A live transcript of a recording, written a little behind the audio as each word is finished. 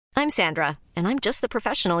I'm Sandra, and I'm just the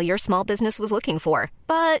professional your small business was looking for.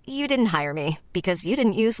 But you didn't hire me because you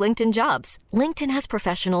didn't use LinkedIn Jobs. LinkedIn has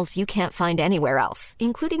professionals you can't find anywhere else,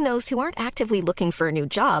 including those who aren't actively looking for a new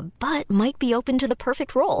job, but might be open to the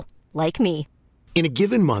perfect role, like me. In a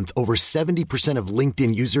given month, over 70% of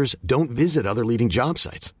LinkedIn users don't visit other leading job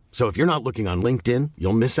sites. So if you're not looking on LinkedIn,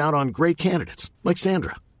 you'll miss out on great candidates like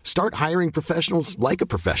Sandra. Start hiring professionals like a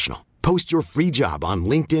professional. Post your free job on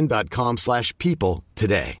linkedin.com/people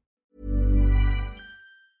today.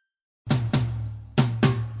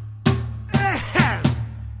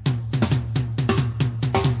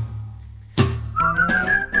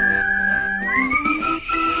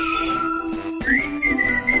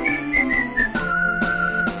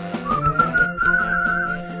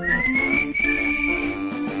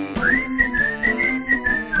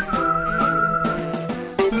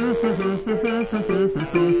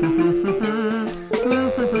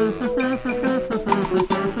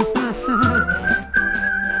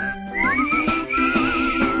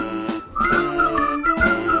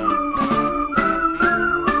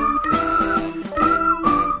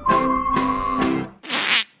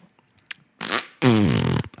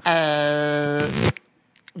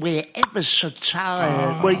 We're ever so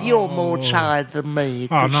tired. Well, you're more tired than me.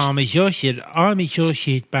 Oh, no, I'm exhausted.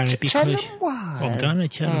 Barry, because... Tell them why. I'm going to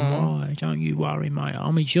tell them why. Don't you worry, mate.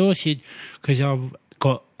 I'm exhausted because I've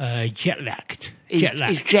got jet-lagged. He's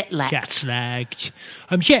jet-lagged. Jet-lagged.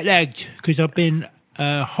 I'm jet-lagged because I've been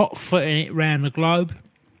hot-footing it around the globe,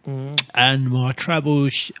 and my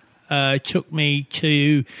travels took me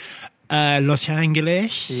to... Los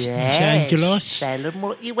Angeles. Yes. Los Angeles. Tell them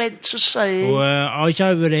what you went to see. Well, I was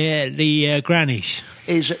over there at the Grannies.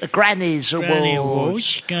 Is it the Grannies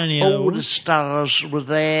Awards? Granny All Awards. the stars were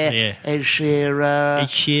there. Yeah. Ed Sheeran.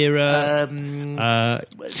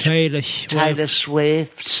 Taylor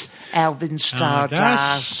Swift. Alvin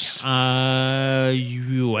Stardust.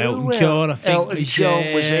 Elton John, I think. Elton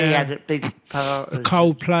John was there. He had a big part. The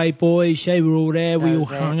Coldplay boys, they were all there. We all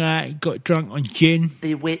hung out, got drunk on gin.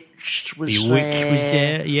 Bewitched was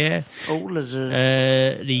there, yeah. All of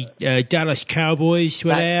the Dallas Cowboys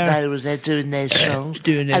were there. They were there doing their songs.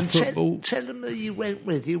 Doing their and football. Tell them who you went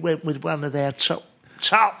with. You went with one of their top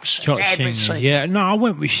singers, yeah. No, I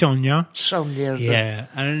went with Sonia. Yeah,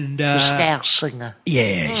 and the Scouse singer.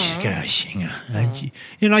 Yeah, Scouse singer.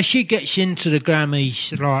 And she gets into the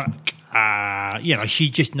Grammys like. She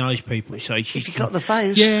just knows people. So she's got the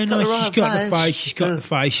face. Yeah, no, she's got the face. She's got the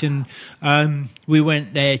face, and we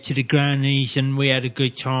went there to the Grannies, and we had a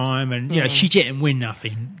good time. And she didn't win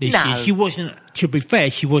nothing this year. She wasn't. To be fair,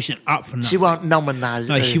 she wasn't up for nothing. She wasn't nominated.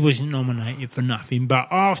 No, she wasn't nominated for nothing. But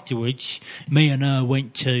afterwards, me and her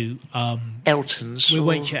went to Elton's. We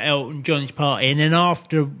went to Elton John's party, and then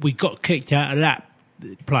after we got kicked out of that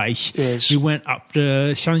place, we went up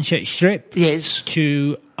the Sunset Strip. Yes.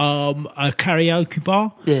 To a karaoke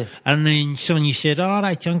bar. Yeah. And then Sonia said, all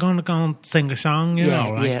right, I'm going to go and sing a song,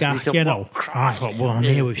 I thought, well, I'm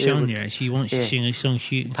here with Sonia. She wants to sing a song.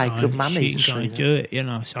 She can pay good money. She can go and do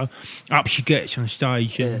it, So up she gets on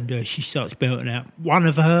stage and she starts belting out one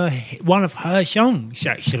of her songs,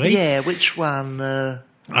 actually. Yeah, which one? I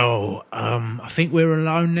think we're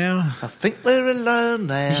alone now. Is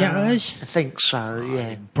that hers? I think so,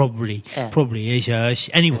 yeah. Probably is hers.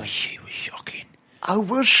 Anyway, she was shocking. Oh,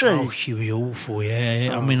 was she? Oh, she was awful,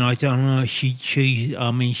 yeah. I mean, I don't know.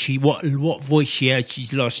 What voice she had,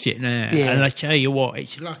 she's lost it now. Yeah. And I tell you what,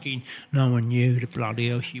 it's lucky no one knew the bloody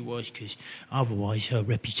hell she was, because otherwise her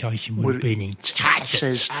reputation would have been in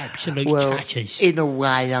tatters. Absolute tatters. In a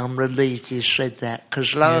way, I'm relieved you said that,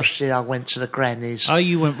 because last year I went to the Grannies. Oh,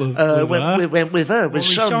 you went with her? We went with her, with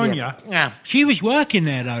Sonia. Yeah. She was working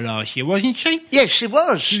there, though, last year, wasn't she? Yes, she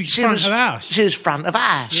was. She was front of house. She was front of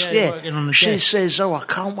house, yeah. Working on the she desk. says, I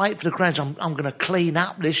can't wait for the Grannies. I'm going to clean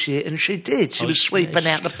up this year. And she did. She was sweeping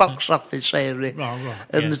out the box office area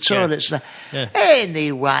and the toilets. Yeah.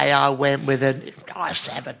 Anyway, I went with her. Nice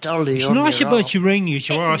to have a dolly. It's nice of her to ring you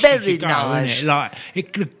to ask you to go, nice. Isn't it? Like,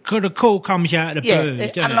 the call comes out of the blue, doesn't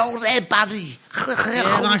it? Hello there, buddy. You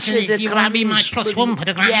want to be my plus one for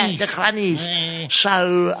the Grannies? Yeah, the Grannies.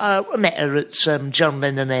 So I met her at John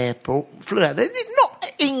Lennon Airport. Flew out there.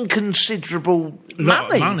 Not inconsiderable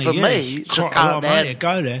money for me to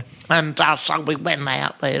go there. And so we went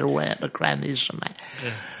out there, all out the Grannies and that.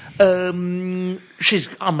 Yeah.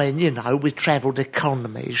 We travelled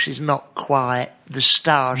economy. She's not quite the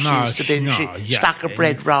star she used to be. She stuck a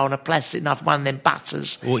bread roll in a plastic knife, one of them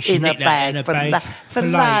butters, in a bag for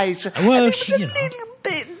later. Well, and it was a little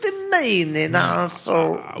bit meaning? I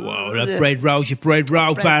thought. Well, the bread roll's your bread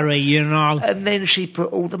roll, Barry, you know. And then she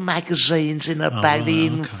put all the magazines in her bag, the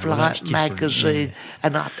in-flight magazine. Yeah.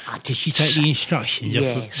 And I did she take the instructions?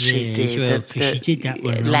 Yes, she did. Well, because she did that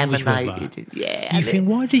when laminated it. Yeah. You think,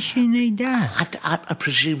 why does she need that? I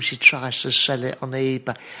presume she tries to sell it on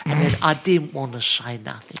eBay. And then I didn't want to say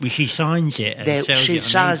nothing. Well, she signs it and sells she it on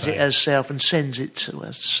signs eBay. it herself and sends it to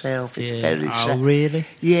herself. It's very sad. Oh, really?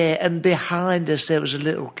 Yeah, and behind us there was a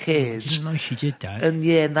little kid. I didn't know she did that. And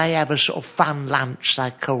and they have a sort of fun lunch,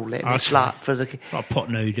 they call it. And it's like for the like pot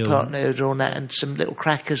noodle. Pot noodle and that, and some little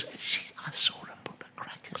crackers. I saw her put the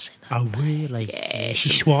crackers in her. Oh, really? Yeah.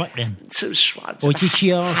 She swiped them. Swiped or did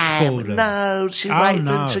she ask for them? No, she waited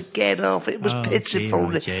for them to get off. It was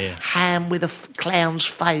pitiful. Dear. Ham with a clown's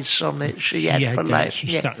face on it. She had for like.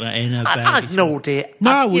 She stuck that in her bag. I ignored it.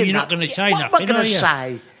 No, you're not going to say nothing. What am I going to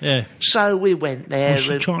say? Yeah. So we went there. Was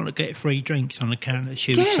she trying to get free drinks on account that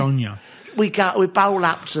she was Sonia? We bowl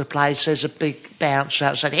up to the place. There's a big bouncer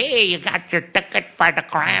outside. Here, you got your ticket for the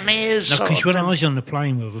Grannies. No, because when I was on the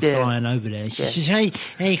plane with her flying over there, she says, hey,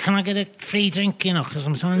 can I get a free drink, you know, because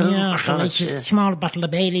I'm Sonia. Can I get a small bottle of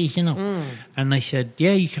Baileys, you know. And they said,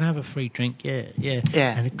 yeah, you can have a free drink, yeah.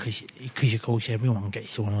 And because, of course, everyone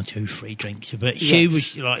gets one or two free drinks. But she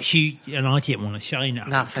was like, and I didn't want to say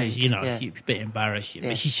nothing. Because, you know, she was a bit embarrassed.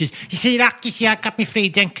 But she says, you see that? I got me free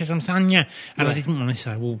drink because I'm Sonia. And I didn't want to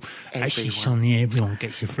say, well, actually, Sonia, everyone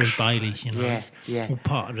gets a free Baileys, you know. Yeah. All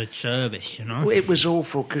part of the service, you know. Well, it was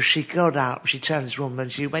awful because she got up, she turned to this woman and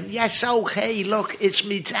she went, yes, okay, look, it's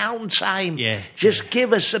me downtime. Just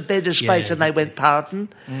give us a bit of space. And they went, pardon?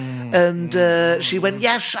 And she went,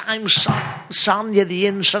 yes, I'm Sonia, the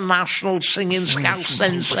international singing scout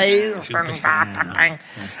sensation. And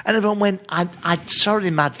everyone went, I'm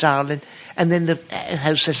sorry, my darling. And then the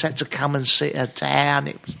hostess had to come and sit her down.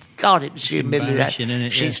 It was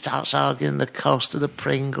humiliating. She starts arguing the cost of the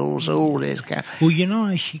Pringles, all this. Well, you know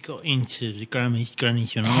how she got into the Grannies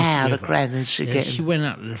and how the Grannies she went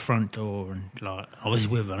out to the front door and like I was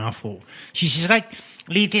with her and I thought she says like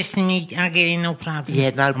leave this to me, I'll get in, no problem.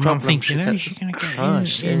 Yeah, no problem. I'm thinking, how is she going to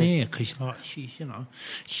get in here? Because like she's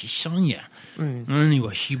Sonia. And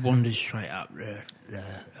anyway, she wandered straight up to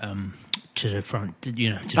the front,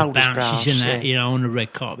 you know, to the bounces and that, you know, on the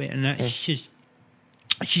red carpet and that.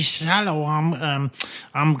 She says, "Hello, I'm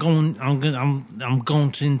going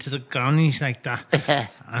into the Grannies like that."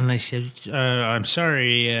 And I said, "I'm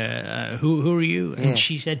sorry, who are you?" And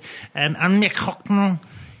she said, "I'm Mick Hucknall."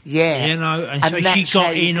 Yeah, you know, and so she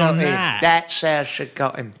got in on that. That's how she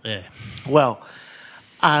got him. Yeah. Well,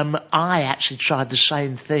 I actually tried the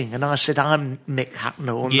same thing, and I said, I'm Mick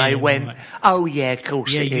Hucknall, and they went, oh, yeah, of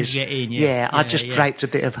course it is. Get in, I just draped a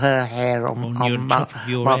bit of her hair on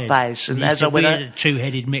my face. And as I went in...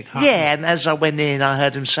 two-headed Mick Hucknall. Yeah, and as I went in, I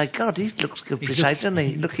heard him say, God, he looks good for his age, doesn't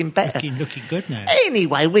he? Looking better. Looking good now.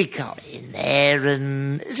 Anyway, we got in there,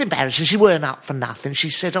 and it's embarrassing. She weren't up for nothing.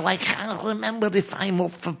 She said, I can't remember if I'm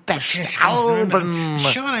up for best album. I'm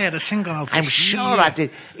sure I had a single out I'm sure I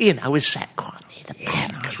did. You know, we sat quite near the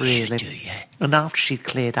back, really. And after she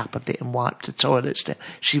cleared up a bit and wiped the toilets down,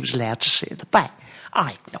 she was allowed to sit at the back.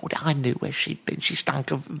 I ignored it. I knew where she'd been. She stunk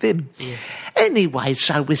of vim. Yeah. Anyway,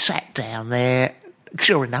 so we sat down there.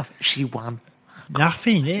 Sure enough, she won.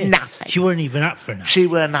 Nothing, yeah. Nothing. She weren't even up for nothing. She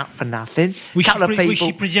weren't up for nothing. Was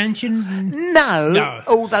she presenting? No,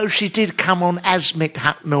 although she did come on as Mick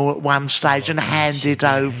Hucknall at one stage and handed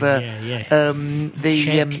over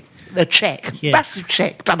the cheque. Massive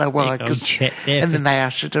cheque. Don't know why. And then they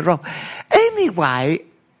ushered her on. Anyway,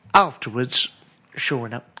 afterwards, sure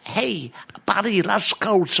enough, hey, buddy, let's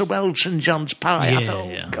go to Elton John's party. I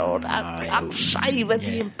thought, God, I'd savour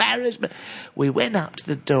the embarrassment. We went up to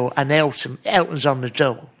the door, and Elton's on the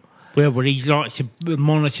door. Well, he likes to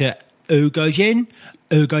monitor who goes in,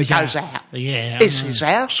 who goes out. Yeah. It's his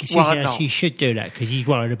house. Why not? He should do that because he's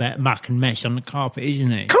worried about muck and mess on the carpet,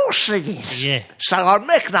 isn't he? Of course he is. Yeah. So I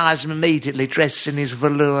recognised him immediately, dressed in his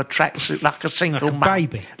velour tracksuit like a single man.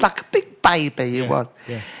 Baby. Like a big baby he was.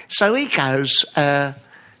 Yeah. So he goes, who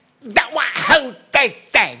did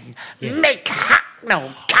then? Mick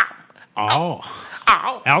Hucknall come. Oh.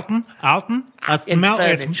 Elton?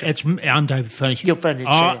 It's I'm David Furniture. Your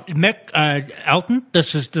furniture. Elton,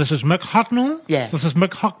 this is Mick Hucknall. Yeah. This is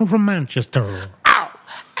Mick Hucknall from Manchester. Oh,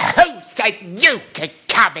 who said you could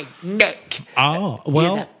come in, Mick? Oh,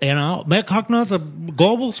 well, you know Mick Hucknall's a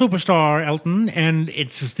global superstar, Elton, and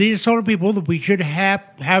it's these sort of people that we should have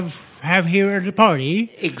here at the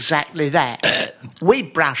party. Exactly that. we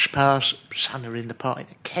brushed past Sonia in the party.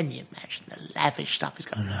 Can you imagine the lavish stuff he's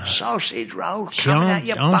got? Sausage roll coming out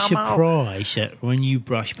your I'm bumhole. surprised that when you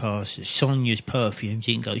brush past Sonia's perfume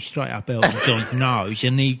didn't go straight up Elton John's nose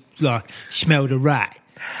and he smelled a rat.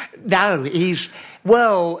 No,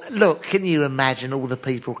 well, look, can you imagine all the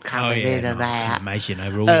people coming in and I out? can imagine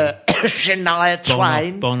they were all Shania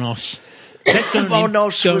Twain. Bonos.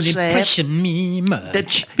 Bonos don't was there. impress me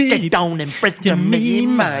much. That don't impress me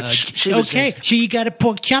much. She was Okay, so you got a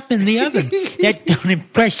pork chop in the oven. That don't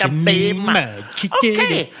impress me much.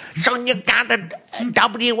 Okay, so you got a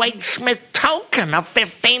W.H. Smith token of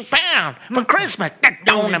 £15 for Christmas. That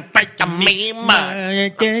don't impress me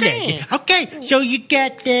much. Okay, so you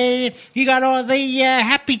got all the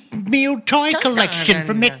Happy Meal toy collection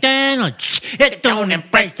from McDonald's. That don't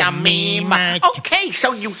impress me much. Okay,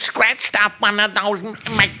 so you scratched up one of those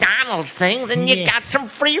McDonald's things and you got some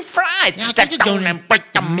free fries. That don't impress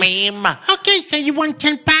me much. Okay, so you won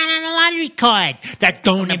 £10 on a lottery card. That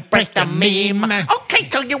don't impress me much. Okay,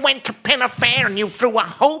 so you went to Pinner Fair and you threw a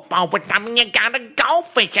hoop over them and you got a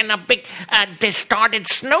goldfish and a big distorted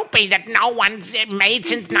Snoopy that no one's made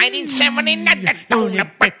since 1979. That don't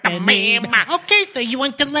impress me much. Okay, so you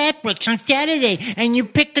went to Ladbrokes on Saturday and you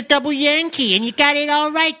picked a double Yankee and you got it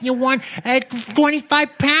all right. You won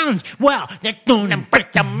 £25. Well, that don't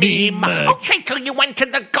impress me much. Okay, so you went to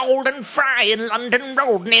the Golden Fry in London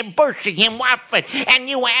Road near Bushey in Watford and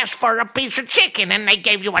you asked for a piece of chicken and they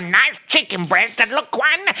gave you a nice chicken breast that looked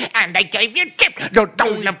one and they gave you tips. So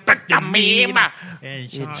don't impress me much.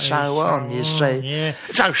 And so on, you see. Yeah.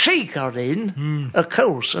 So she got in, of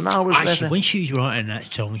course, and I was Actually, when she was writing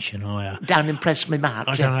that song, Shania, don't impress me much.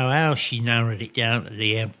 I don't know how she narrowed it down to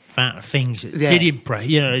the things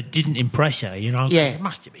that didn't impress her, you know. Yeah. There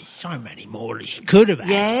must have been so many more that she could have had.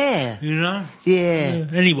 Yeah. You know? Yeah.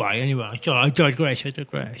 Anyway, so I digress.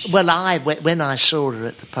 Well, when I saw her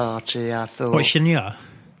at the party, I thought... What, Shania?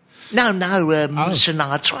 No,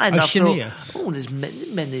 Shania Twain. I Shania. thought, there's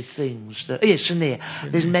many things that... Yeah, Shania.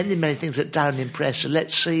 There's many things that don't impress her.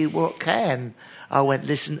 Let's see what can. I went,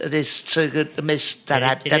 listen to this, too good to miss,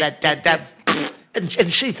 da-da-da-da-da-da.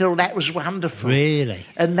 And she thought that was wonderful. Really?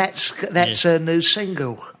 And that's her new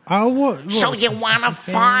single. Oh, what? So you want to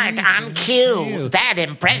fart on cue? That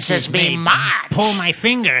impresses me much. Pull my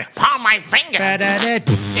finger. Pull my finger. It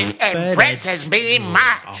impresses me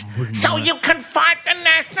much. So you can fart the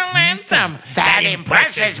national anthem. That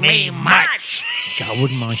impresses me much. I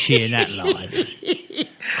wouldn't mind seeing that live.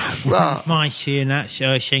 I wouldn't mind seeing that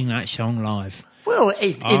sing that song live. Well,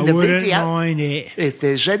 in the wouldn't video, mind it. If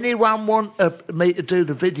there's anyone want me to do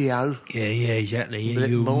the video, yeah, exactly.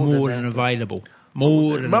 You're more than available.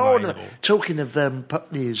 More than available. Talking of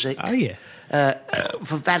pop music, oh yeah,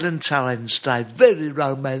 for Valentine's Day, very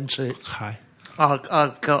romantic. Okay,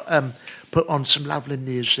 I've got put on some lovely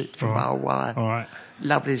music from my wife. All right,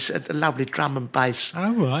 lovely drum and bass.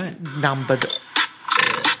 All right, numbered.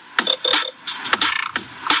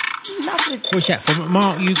 What's that for?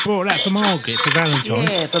 You brought that for Margaret for Valentine?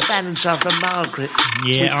 Yeah, for Valentine for Margaret.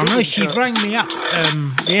 Yeah, I know she rang me up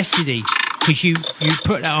yesterday because you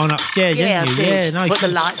put that on upstairs, didn't you? Yeah, no, put the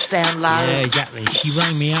lights down low. Yeah, exactly. She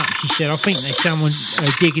rang me up. She said, "I think there's someone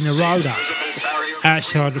digging the road up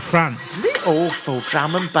outside the front." Isn't it awful?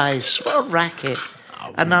 Drum and bass, what a racket!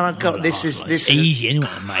 And then I've got this is easy. Anyone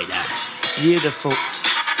can make that. Beautiful.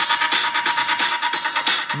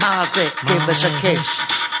 Margaret, give us a kiss.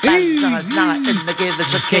 Valentine's night and they give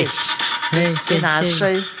us a kiss. You know,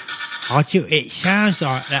 see? It sounds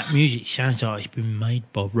like that music sounds like it's been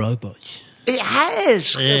made by robots. It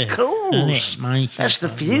has, yeah, of course. That's the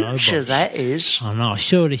future, robots. That is. I know. I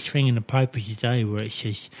saw this thing in the paper today where it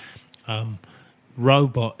says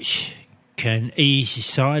robots can ease the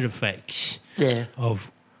side effects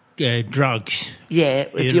of drugs. Yeah,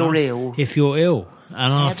 if you're ill. If you're ill.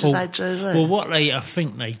 And How I thought, do they do that? well, what I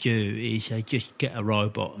think they do is they just get a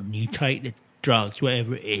robot and you take the drugs,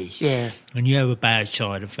 whatever it is, and you have a bad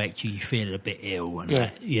side effect, you feel a bit ill, and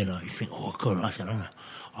that, you know, you think, oh God,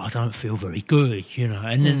 I don't feel very good, you know,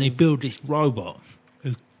 and then they build this robot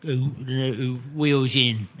who wheels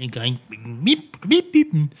in and going beep, beep,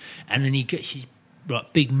 beep, and then he gets his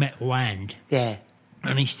big metal hand,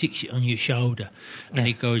 and he sticks it on your shoulder, and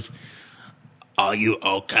he goes, "Are you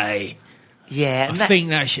okay?" Yeah, I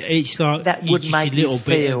think it's like that would make a little you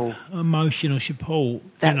feel bit of emotional support,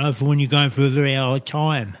 you know, for when you're going through a very hard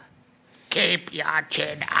time. Keep your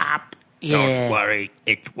chin up. Don't worry,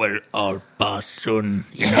 it will all pass soon.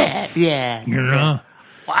 You know? You know.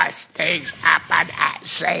 Worse things happen at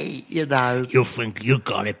sea, you know. You think you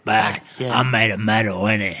got it bad? I made a medal,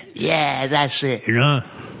 innit? Yeah, that's it. You know.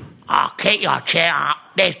 Oh, keep your chin up.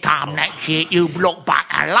 This time next year, you look back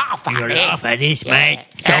and laugh at You it. laugh at this, mate.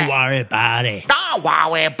 Don't worry about it. Don't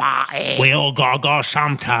worry about it. We all gotta go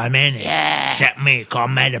sometime, innit? Yeah. Except me, 'cause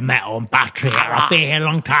I made a metal and battery. I'll be here a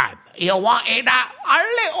long time. You wanted a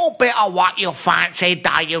little bit of what you fancy, do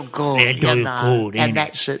you good? They do you you know? good, And innit?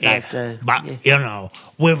 that's it, Yeah. they do. But, Yeah. you know,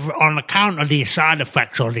 on account of these side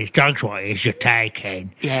effects of these drugs what it is you're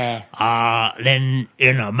taking, Yeah. then,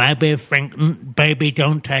 you know, maybe think, baby,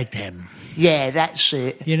 don't take them. Yeah, that's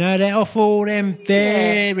it. You know, they offer all them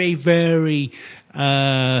very, very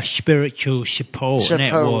spiritual support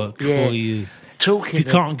network yeah. for you. If Talking you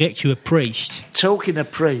can't get you a priest.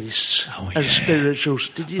 of priests and spirituals,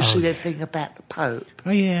 did you see that thing about the Pope? Oh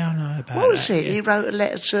yeah, I know about that. What was it? Yeah. He wrote a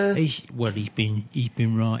letter to... He's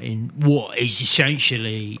been writing what is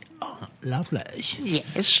essentially love letters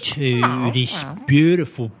Yes. to this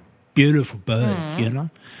beautiful bird, you know.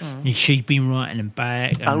 And she's been writing them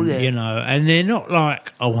back, and, you know, and they're not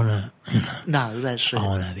like I want to, No, that's it. I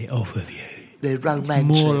want to have it off of you. They're romantic.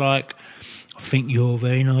 More like I think you're a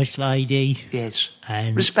very nice lady. Yes.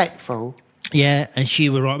 And respectful. Yeah, and she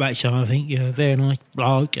would write back saying, I think you're a very nice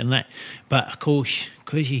bloke and that. But, of course,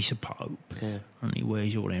 because he's a pope and he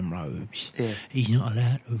wears all them robes, he's not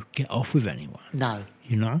allowed to get off with anyone. No.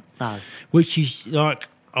 You know? No. Which is, like,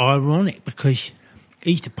 ironic because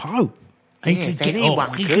he's the pope. He could get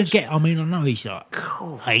off. He could get, I mean, I know he's like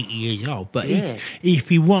 80 years old, but if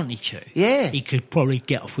he wanted to, he could probably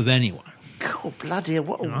get off with anyone. God, bloody hell,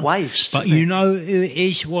 what a waste. But you know who it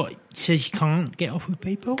is what says you can't get off with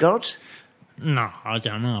people? God? No, I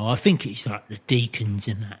don't know. I think it's like the deacons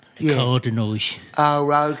and that, the cardinals.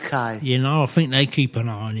 Oh, okay. You know, I think they keep an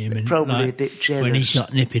eye on him. And probably like, a bit jealous. when he's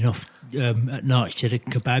like nipping off at night to the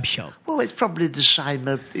kebab shop. Well, it's probably the same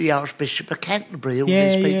of the Archbishop of Canterbury, all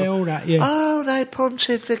these people. Yeah, all that, yeah. Oh, they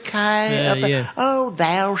pontificate. Oh,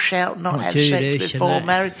 thou shalt not have sex before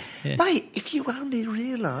marriage. Yeah. Mate, if you only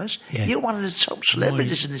realise you're one of the top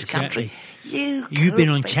celebrities in this country, you've been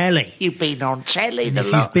on telly. You've been on telly. And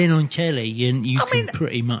if you've been on telly, you can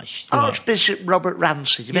pretty much... Archbishop Robert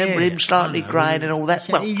Ramsay, do you remember him, slightly greying and all that?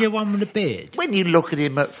 Well, he's the one with the beard. When you look at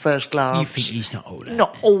him at first glance... You think he's not all that.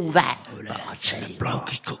 Not all that. But I tell you bloke,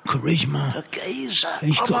 he's got charisma. A geezer.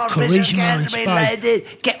 He's got charisma and space. Lady,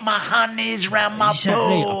 get my honeys round my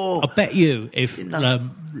ball. I bet you if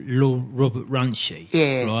Lord Robert Ramsay,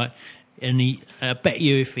 right, and I bet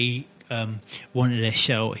you if he wanted to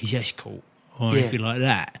sell his escort or anything like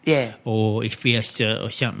that, or his Fiesta or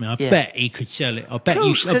something, I bet he could sell it. I bet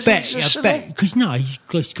because he's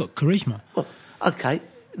got charisma. Well, okay,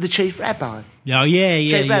 the chief rabbi. Oh yeah,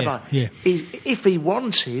 chief rabbi. Yeah. If he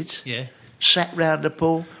wanted, sat round the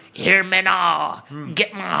pool. Here, men are.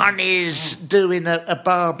 Get my honeys doing a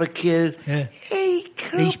barbecue. Yeah. He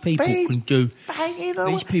could These people can do.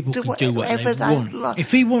 These people can do whatever they want. Like.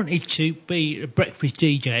 If he wanted to be a breakfast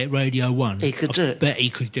DJ at Radio 1, he could do it. I bet he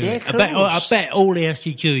could do it. I bet all he has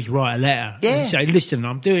to do is write a letter and say, "Listen,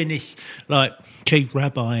 I'm doing this like chief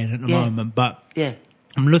rabbi at the moment, but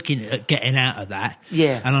I'm looking at getting out of that,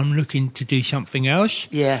 and I'm looking to do something else.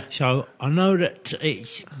 So I know that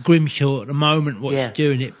it's Grimshaw at the moment what he's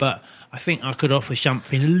doing it, but I think I could offer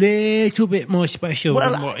something a little bit more special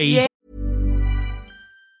than what he's...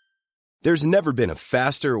 There's never been a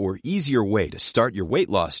faster or easier way to start your weight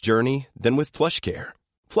loss journey than with PlushCare.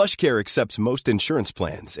 PlushCare accepts most insurance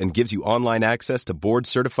plans and gives you online access to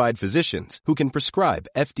board-certified physicians who can prescribe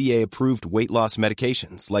FDA-approved weight loss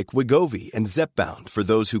medications like Wegovy and Zepbound for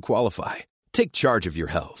those who qualify. Take charge of your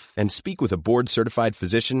health and speak with a board-certified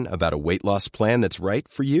physician about a weight loss plan that's right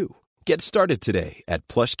for you. Get started today at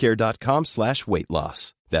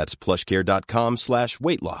plushcare.com/weight-loss. That's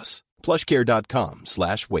plushcare.com/weight-loss.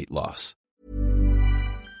 plushcare.com/weight-loss.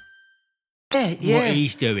 What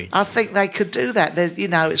he's doing. I think they could do that.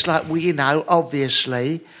 It's like,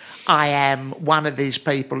 obviously, I am one of these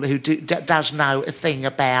people who does know a thing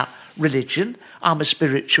about religion. I'm a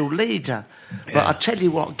spiritual leader. Yeah. But I tell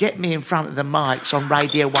you what, get me in front of the mics on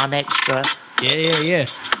Radio 1 Extra. Yeah.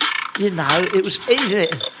 It was easy.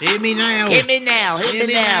 Hear me now. Hear me now. Hear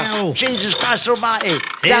me now. Jesus Christ Almighty.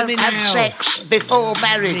 Don't have sex before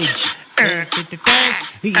marriage.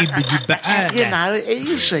 Easy.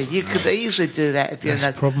 You could easily do that if you know.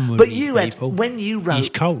 That's the problem with people. When you wrote... These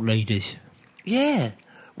cult leaders. Yeah.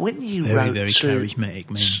 When you wrote... Very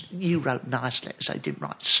charismatic men. You wrote nice letters. They didn't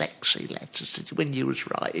write sexy letters. When you was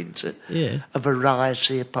writing to a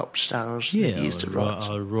variety of pop stars. Yeah, I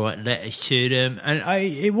would write letters to them. And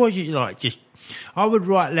it wasn't like just... I would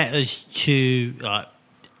write letters to like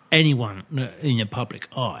anyone in the public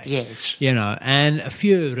eye. Yes. And a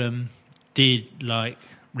few of them did like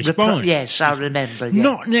respond. Yes, I remember. Yeah.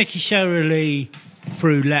 Not necessarily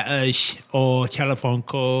through letters or telephone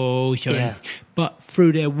calls, but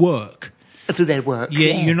through their work. Through their work.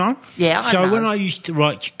 Yeah, you know? Yeah, I know. So when I used to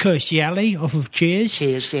write Kirstie Alley off of Cheers,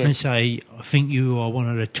 and say, I think you are one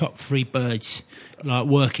of the top 3 birds like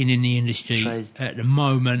working in the industry at the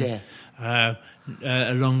moment,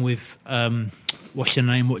 along with, what's her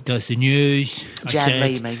name, what does the news?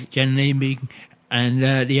 Jan Leeming. And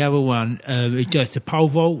the other one who does the pole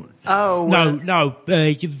vault. Oh,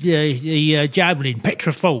 the javelin,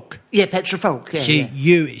 Petra Falk. Yeah, Petra Falk. Yeah,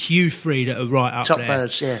 it's you 3 that are right up top there.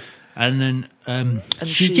 birds. Yeah. And then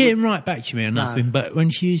she didn't write back to me or nothing. No. But when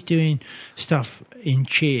she was doing stuff in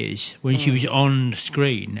Cheers, when she was on the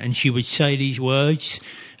screen, and she would say these words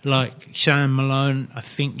like, "Sam Malone, I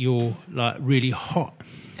think you're like really hot,"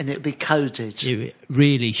 and it would be coded.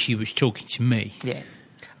 She was talking to me. Yeah.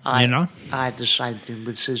 I had the same thing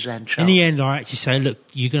with Suzanne Charles. In the end, I had to say, "Look,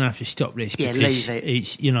 you're going to have to stop this." Yeah, leave it.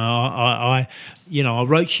 It's I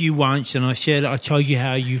wrote to you once and I said I told you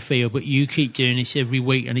how you feel, but you keep doing this every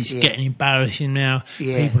week and it's getting embarrassing now.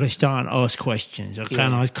 Yeah. People are starting to ask questions. I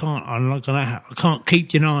can't keep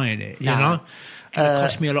denying it. No. You know, it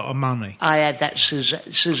cost me a lot of money. I had that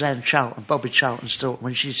Suzanne Charlton, Bobby Charlton's daughter,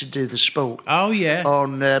 when she used to do the sport. Oh yeah,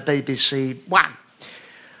 on BBC One.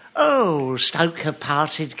 Oh, Stoke have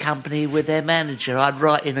parted company with their manager. I'd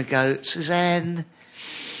write in and go, Suzanne,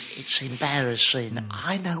 it's embarrassing.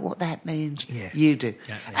 I know what that means. Yeah. You do.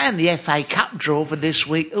 Exactly. And the FA Cup draw for this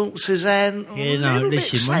week. Oh, Suzanne, a little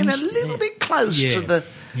bit close to the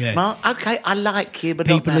mark. Okay, I like you, but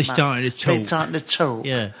people not are that starting much. to talk. People starting to talk.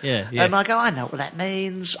 Yeah. And I go, I know what that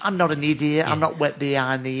means. I'm not an idiot. I'm not wet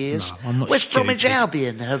behind the ears. No, I'm not West stupid. Bromwich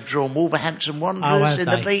Albion have drawn Wolverhampton Wanderers in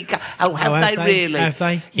the they? League Cup. Oh, have they really? Have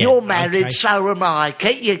they? Yeah, You're married, okay. so am I.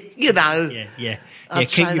 Keep you know. Yeah. I'd Keep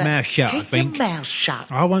say your that. mouth shut. Keep I think. your mouth shut.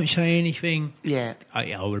 I won't say anything. Yeah.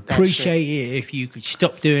 I would appreciate it if you could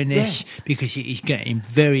stop doing this because it is getting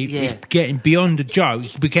it's getting beyond the joke.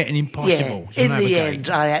 It's getting impossible. Yeah. In the end,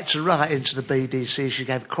 I had to write into the BBC. She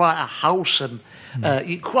gave quite a wholesome,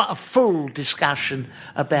 quite a full discussion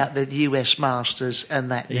about the US Masters, and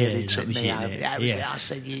that nearly took me over. I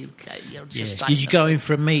said, you're just saying Did you go in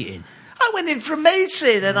for a meeting? I went in for a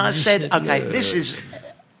meeting, and I said, okay, this is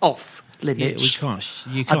off limits. Yeah, we can't.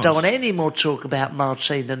 You I can't. don't want any more talk about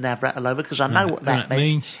Martina Navratilova because I know what that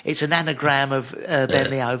means. It's an anagram of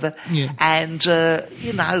bend me over. Yeah. And,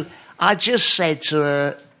 I just said to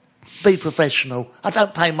her, be professional. I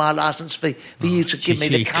don't pay my licence fee for you to give me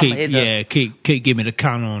the cunt in. Yeah, keep giving me the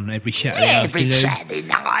cunt on every Saturday afternoon. Every Saturday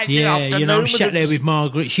night. Yeah, I'm sat there with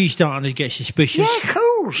Margaret. She's starting to get suspicious. Yeah, of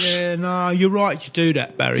course. Yeah, no, you're right to do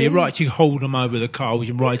that, Barry. Yeah. You're right to hold them over the coals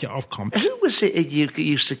and write it off, comp. Who was it you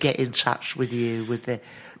used to get in touch with you with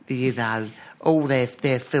all their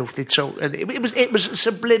filthy talk? And it was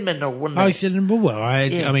subliminal, wasn't it? I said,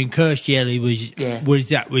 I mean, Kirstie Alley was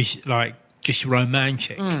like just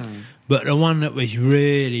romantic. But the one that was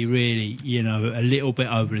really, really, a little bit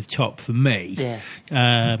over the top for me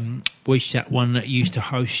was that one that used to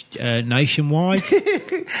host Nationwide.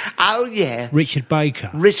 Oh, yeah. Richard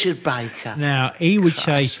Baker. Now, he would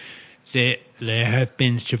say that there have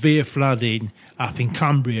been severe flooding up in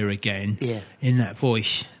Cumbria again in that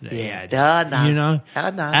voice that he had. I know.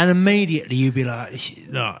 I know. And immediately you'd be like,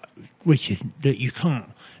 Richard, that you can't.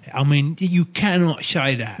 I mean, you cannot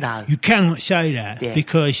say that. No. You cannot say that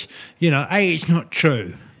because, A, it's not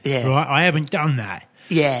true. Yeah. Right? I haven't done that.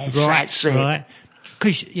 Yeah, that's it. Right?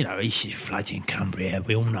 Because, it's flooding Cumbria.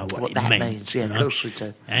 We all know what that means. means. Yeah, of course we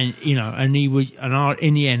do. And, and he was,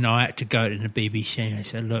 in the end, I had to go to the BBC and I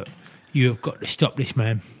said, look, you have got to stop this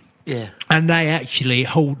man. Yeah. And they actually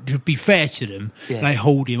to be fair to them, they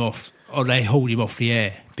hold him off the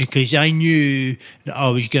air because they knew that I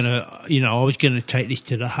was gonna take this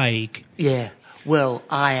to The Hague. Yeah. Well,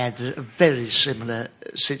 I had a very similar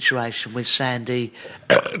situation with Sandy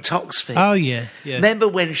Toxford. Oh yeah. Remember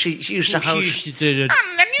when she used to host? She used to do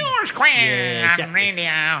On the news quiz on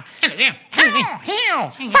radio. For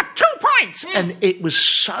 2 points. And it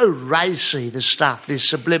was so racy, the stuff, these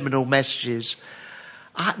subliminal messages.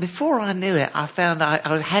 Before I knew it, I found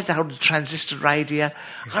I had to hold a transistor radio.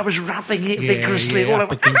 I was rubbing it vigorously all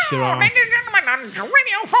over. Hello, ladies and gentlemen, on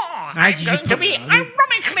Radio 4. I'm going to be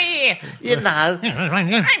ironically...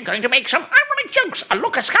 I'm going to make some ironic jokes. A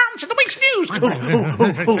look askance at the week's news.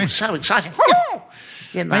 Oh, so exciting.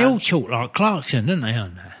 They all talk like Clarkson, don't they,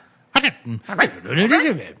 on that?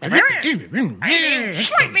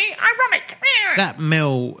 Slightly ironic. That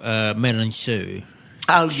Mel and Sue...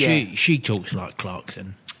 Oh, yeah. She talks like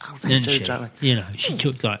Clarkson. Oh, they do, don't they? You know, she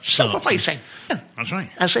took like Self-effacing. That's right.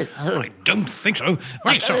 That's it. I don't think so.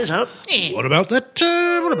 Right, That is so up. what about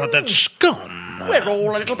that scum? We're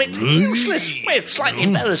all a little bit useless. We're slightly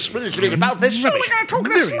embarrassed. We're a little bit about this. So we're going to talk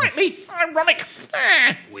in a slightly ironic.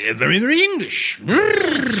 We're very, very English.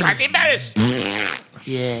 Slightly embarrassed.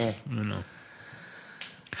 Yeah. No.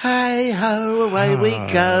 Hey ho, away we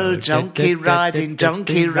go, donkey riding,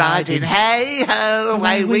 donkey riding. Hey ho,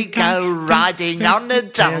 away we go, riding on a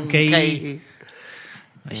donkey.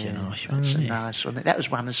 That's a nice one. That's a nice one. That was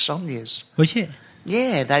one of Sonia's. Was it?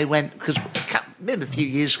 Yeah, they went, because a few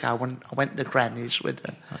years ago when I went to Grannies with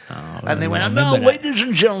her, and they went, "No, ladies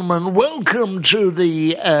and gentlemen, welcome to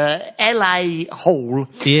the LA Hall,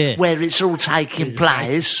 where it's all taking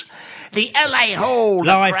place." The LA Hall.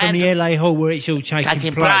 Live from the LA Hall where it's all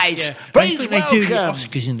taking place. Yeah. Please I think welcome. they do the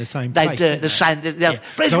Oscars in the same place. They do the same. Yeah.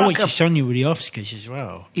 Please I welcome. went to Sonia with the Oscars as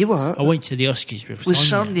well. You what? I went to the Oscars with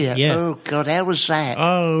Sonia? Yeah. Oh, God, how was that?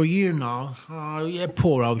 Oh, you know. Oh, yeah,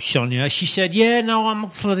 poor old Sonia. She said, yeah, no, I'm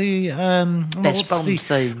up for the... Best Bond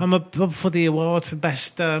theme. I'm up for the award for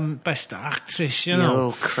best actress, you know.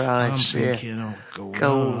 Oh, Christ, I'm thinking, oh, God.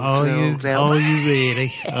 Go, you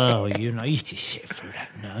really? Oh, you know, you just sit through that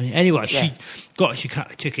now. Anyway, she cut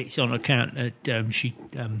the tickets on account that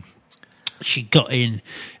she got in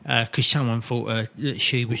because someone thought that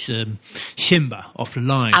she was Simba off the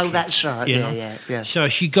Lion King. Oh, that's right. You know? Yeah. So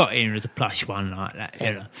she got in with a +1 like that,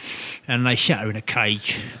 you know, and they shut her in a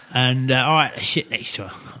cage, and I had to sit next to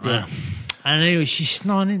her. Yeah. And anyway, she's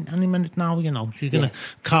smiling, and he went, no, you know, she's going to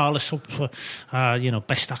call us up for, you know,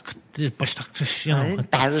 best actress, you know.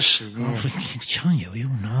 Embarrassing, I'm thinking, Sonia, we all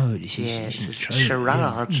know this isn't true. Charade.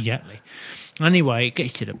 Yeah, exactly. Anyway, it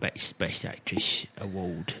gets to the best actress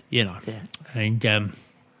award, you know, and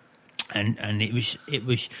it was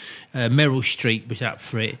Meryl Streep was up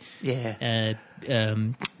for it. Yeah.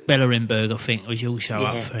 Bella Renberg, I think, was also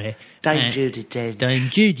up for it. Dame Judi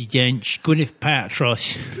Dench, Gwyneth Paltrow,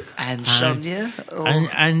 and Sonia,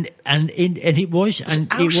 and it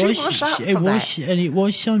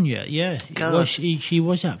was Sonia. Yeah, it was. She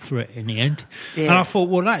was up for it in the end, and I thought,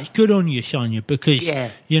 well, that's good on you, Sonia, because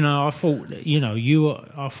you know, I thought that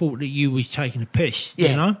you was taking a piss,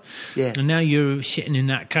 you know, and now you're sitting in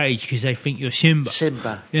that cage because they think you're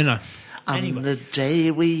Simba, you know. Anyway. On the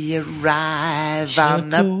day we arrive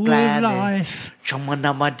on the planet, someone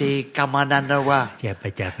on my day, come on underwear.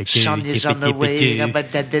 Sonia's on the way,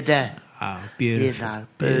 Oh,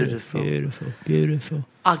 beautiful. You know, beautiful.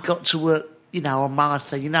 I got to work, you know, on my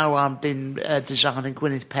thing. You know, I've been designing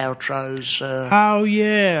Gwyneth Paltrow's... oh,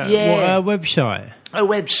 yeah. What, website? A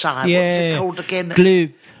website. Yeah. What's it called again?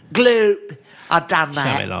 Gloop. I've done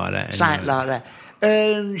that. Something like that.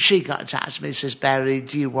 And she got in touch with me and says, Barry,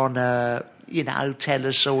 do you want to, you know, tell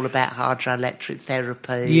us all about hydroelectric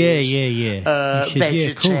therapy? Yeah.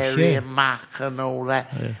 Vegetarian muck and all that.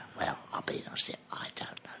 Yeah. Well, I'll be honest, I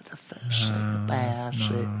don't know the first thing about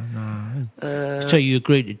it. So you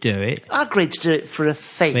agreed to do it? I agreed to do it for a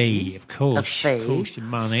fee. Of course. A fee. Of course, the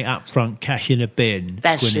money up front, cash in a bin.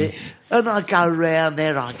 That's Gwyneth. it. And I go round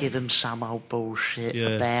there, I give them some old bullshit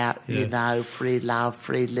about, you know, free love,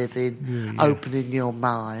 free living, opening your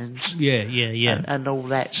minds. Yeah. And all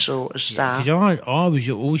that sort of stuff. Because I was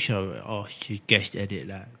also asked to guest edit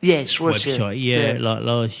that website. Yeah, like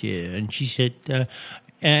last year. And she said,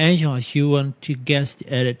 Angela, you want to guest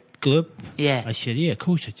edit Gloop? Yeah. I said, yeah, of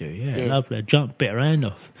course I do. Yeah. Lovely. I jumped a bit around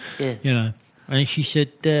off. Yeah. You know. And she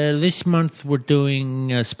said, this month we're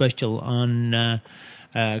doing a special on...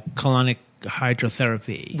 colonic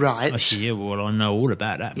hydrotherapy. Right. I said, yeah, well, I know all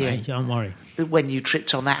about that, mate. Don't worry. When you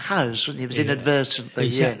tripped on that hose, wasn't it? It was inadvertently.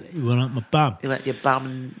 Exactly. It went up my bum. It went your bum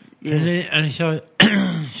and... And so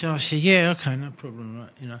I said, yeah, okay, no problem, right,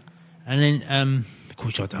 you know. And then, of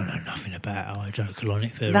course, I don't know nothing about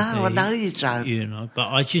hydrocolonic therapy. No, I know you don't. You know, but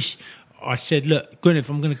I said, look, Gwyneth,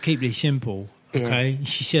 I'm going to keep this simple, okay? And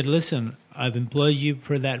she said, listen, I've employed you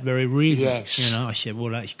for that very reason. Yes. You know, I said,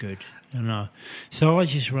 well, that's good. You know, so I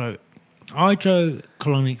just wrote,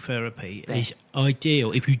 hydrocolonic therapy is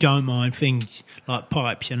ideal if you don't mind things like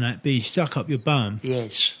pipes and that being stuck up your bum.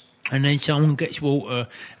 Yes. And then someone gets water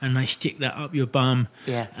and they stick that up your bum.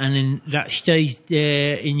 Yeah. And then that stays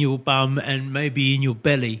there in your bum and maybe in your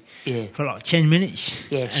belly for like 10 minutes.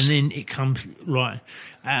 Yes. And then it comes right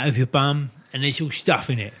out of your bum and there's all stuff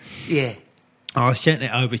in it. Yeah. I sent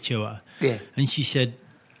it over to her. Yeah. And she said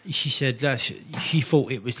she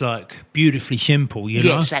thought it was like beautifully simple, you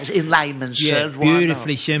know. Yes, that's in layman's terms.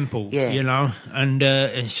 Beautifully simple, you know.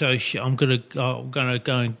 And so I'm gonna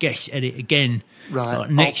go and guest edit again, right? Like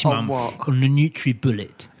next month what? on the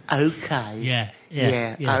NutriBullet. Okay.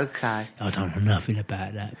 Yeah. Okay. I don't know nothing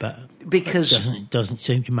about that, but Because it doesn't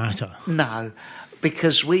seem to matter. No,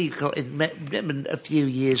 because we got in a few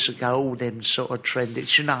years ago, all them sort of trended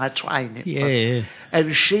Shania Twain. Yeah.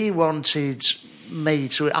 And she wanted me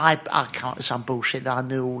to... I can't... Some bullshit that I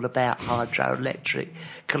knew all about hydroelectric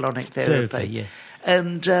colonic therapy. Yeah.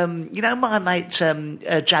 And, my mate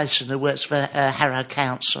Jason, who works for Harrow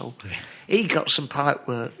Council, he got some pipe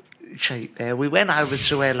work cheap there. We went over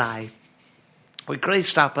to LA. We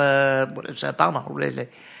greased up a bumhole, really.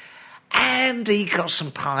 And he got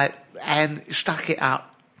some pipe and stuck it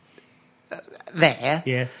up there.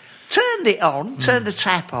 Yeah. Turned it on, turned the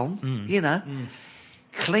tap on,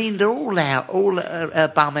 cleaned all out, all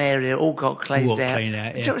her bum area, all got cleaned out. Cleaned out,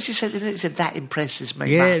 yeah. Do you know what she said? She said, that impresses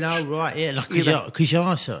me Yeah, much. no, right, yeah. Because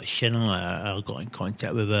I sort of, Shania, I got in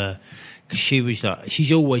contact with her because she was like,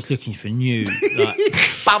 she's always looking for new, like...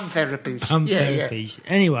 bum therapies. Therapies.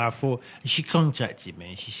 Anyway, I thought, she contacted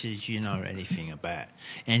me and she says, "Do you know anything about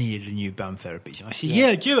any of the new bum therapies?" I said, "Yeah,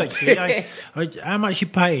 I do actually. How much you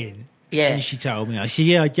paying?" Yeah. And she told me. I said,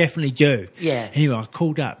 "Yeah, I definitely do." Yeah. Anyway, I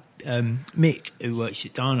called up Mick, who works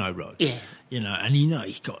at Dino Rod. Yeah. And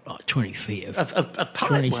he's got like 20 feet of pipe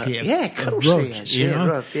 20 work. feet Yeah, of of course rod, he has.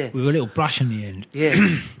 rod, yeah. with a little brush on the end.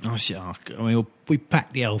 Yeah. I said, we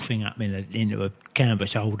packed the whole thing up into a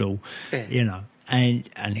canvas holdall,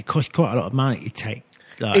 and it costs quite a lot of money to take.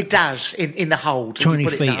 Like, it does, in the hold. 20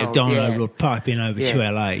 feet of Dino Rod piping over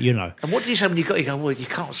to LA, And what do you say when you go, well, you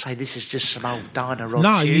can't say this is just some old Dino Rod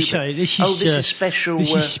No, tube. you say this is... this is special...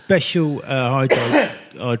 This is special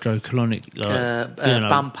hydrocolonic...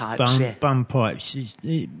 bum pipes, Bum pipes.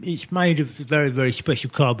 It's made of very, very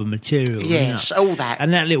special carbon material. Yes, all that.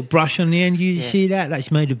 And that little brush on the end, you see that?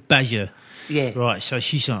 That's made of badger. Yeah. Right, so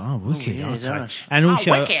she's like, "Oh, wicked." yeah, okay. nice. And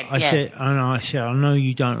also, wicked, I said, "I know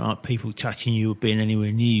you don't like people touching you or being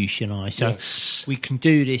anywhere near you, Shania. So we can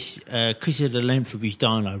do this, because of the length of his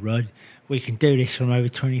dino rod, we can do this from over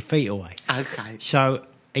 20 feet away." Okay. So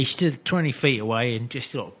he stood 20 feet away and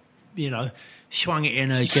just sort of, swung it in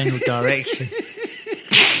her general direction.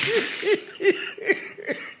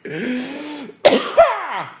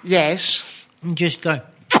 Yes. And just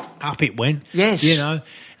up it went. Yes.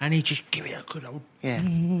 And he just give it a good old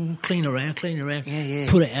clean around. Yeah.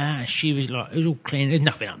 Put it out. She was like, it was all clean. There's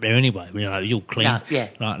nothing up there anyway. It was all clean. No, yeah.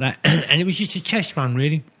 Like that. And it was just a test run,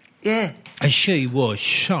 really. Yeah. And she was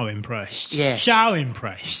so impressed. Yeah. So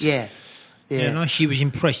impressed. Yeah. Yeah. She was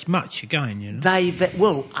impressed much again,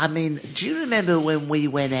 do you remember when we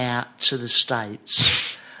went out to the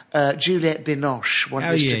States? Juliette Binoche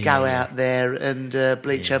wanted us to go out there and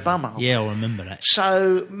bleach her bumhole. Yeah, I remember that.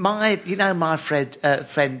 So my friend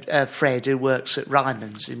Fred, who works at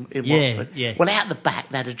Ryman's in Watford. Yeah. Well, out the back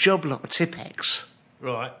they had a job lot of Tipex.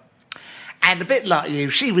 Right. And a bit like you,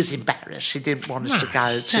 she was embarrassed. She didn't want us to go.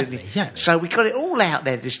 Exactly. So we got it all out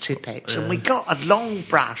there, this Tipex, and we got a long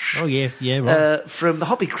brush. Oh, yeah, right. From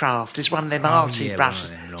Hobbycraft. It's one of them arty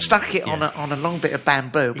brushes. Stuck it on a long bit of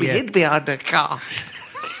bamboo. We hid behind the car.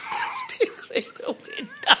 Through the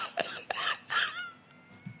window.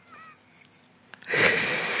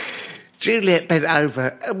 Juliet bent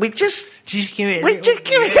over, and we just give it a little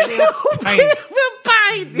bit of a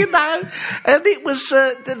pain, and it was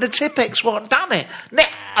the Tipex what done it. Now,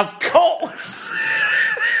 of course.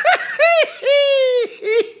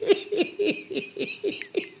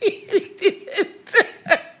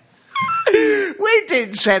 We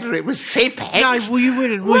didn't tell her it was Tipex. No, well, you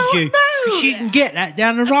wouldn't, would you? No. She can get that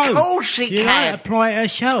down the road. Of course she can. Apply it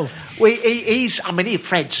herself.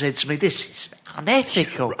 Fred said to me, "This is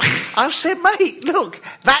unethical." I said, "Mate, look,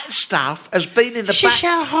 that stuff has been in the This back." is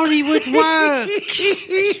how Hollywood works.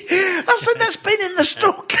 I said, "That's been in the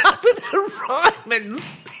store cupboard at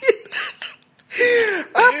Ryman's."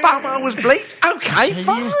 Her bumhole was bleached. Okay,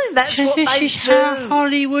 fine. That's what they do. This is how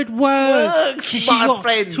Hollywood works. My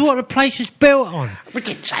friend. It's what the place was built on. We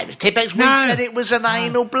didn't say it was Tipex. We No. said it was an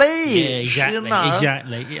anal bleach. Yeah, exactly. You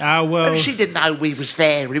Exactly. Oh, well. And she didn't know we was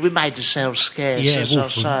there. We made ourselves scarce, as I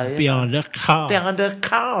say. Behind a car. Behind her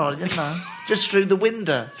car, just through the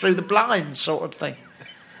window, through the blinds sort of thing.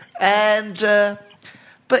 And,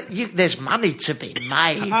 but there's money to be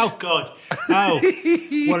made. Oh, God. Oh.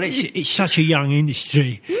 Well, it's such a young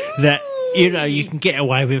industry that, you can get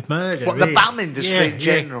away with murder. What, really. the bum industry in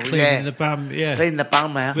general? Cleaning the bum, Cleaning the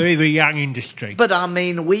bum out. Very, very young industry. But,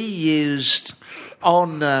 we used...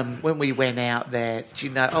 when we went out there, do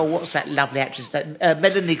you know? Oh, what's that lovely actress?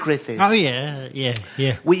 Melanie Griffiths. Oh yeah.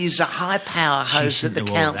 We used a high power hose that the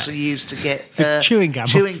council used to get chewing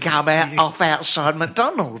gum out off outside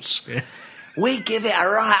McDonald's. Yeah. we give it a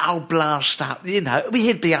right old blast up, you know. We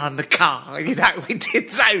hid behind the car, you know. We did,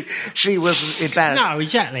 so she wasn't embarrassed. No,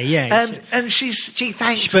 exactly, yeah. And she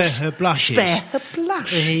thanked Spare us. her blushes. Spare her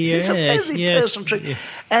blush. It's a very personal treat. Yeah.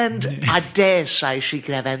 And I dare say she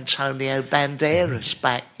could have Antonio Banderas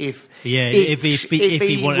back if he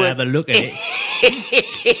wanted to have a look at it.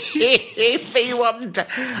 If he wanted to.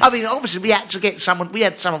 I mean, obviously, we had someone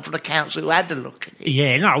from the council who had to look at it.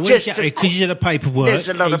 Yeah, no, exactly, because there's a paperwork. There's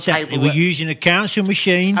a lot of paperwork. We're using a council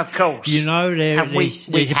machine. Of course. You know,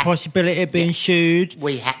 there's a possibility of being sued.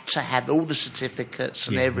 We had to have all the certificates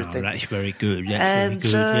and everything. No, that's very good. You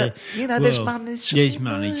know, there's money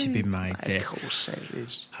to be made there. Of course there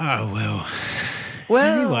is. Oh, well.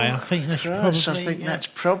 Well, anyway, I think that's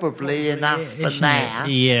probably enough for now.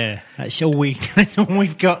 Yeah, that's all we've got this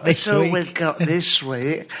week. That's all we've got this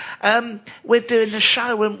week. We're doing the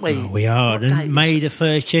show, aren't we? Oh, we are. May the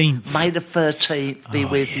 13th. May the 13th be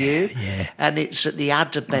with you. Yeah. And it's at the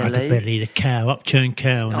Udderbelly. The cow, upturned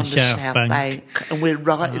cow on the South Bank. And we're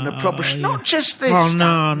writing the proper... Not just this stuff. stuff.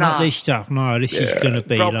 No, not this stuff. No, this is going to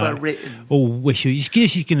be proper like... written. This is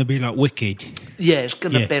going to be like Wicked. Yeah, it's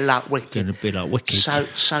going to be like Wicked. It's going to be like Wicked. So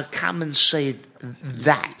come and see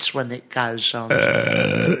that when it goes on.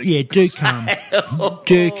 Do come.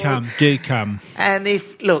 do come. And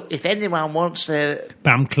if anyone wants their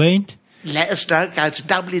bum cleaned, let us know. Go to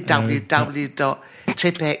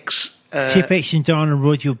www.tipex.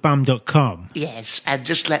 tipexanddianarodyorbum.com. Yes, and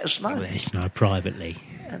just let us know. Let us know privately.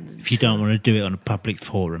 If you don't want to do it on a public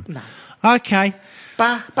forum. No. Okay.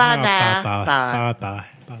 Bye now. Bye.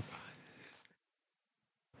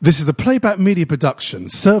 This is a Playback Media production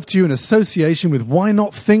served to you in association with Why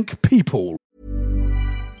Not Think People.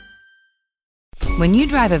 When you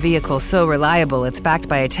drive a vehicle so reliable it's backed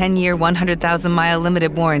by a 10-year, 100,000-mile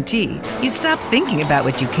limited warranty, you stop thinking about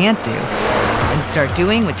what you can't do and start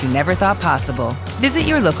doing what you never thought possible. Visit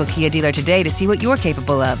your local Kia dealer today to see what you're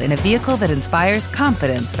capable of in a vehicle that inspires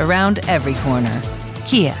confidence around every corner.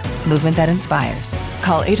 Kia, movement that inspires.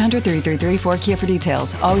 Call 800-333-4KIA for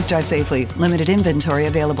details. Always drive safely. Limited inventory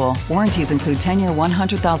available. Warranties include 10-year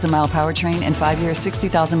 100,000-mile powertrain and 5-year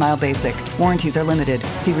 60,000-mile basic. Warranties are limited.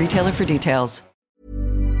 See retailer for details.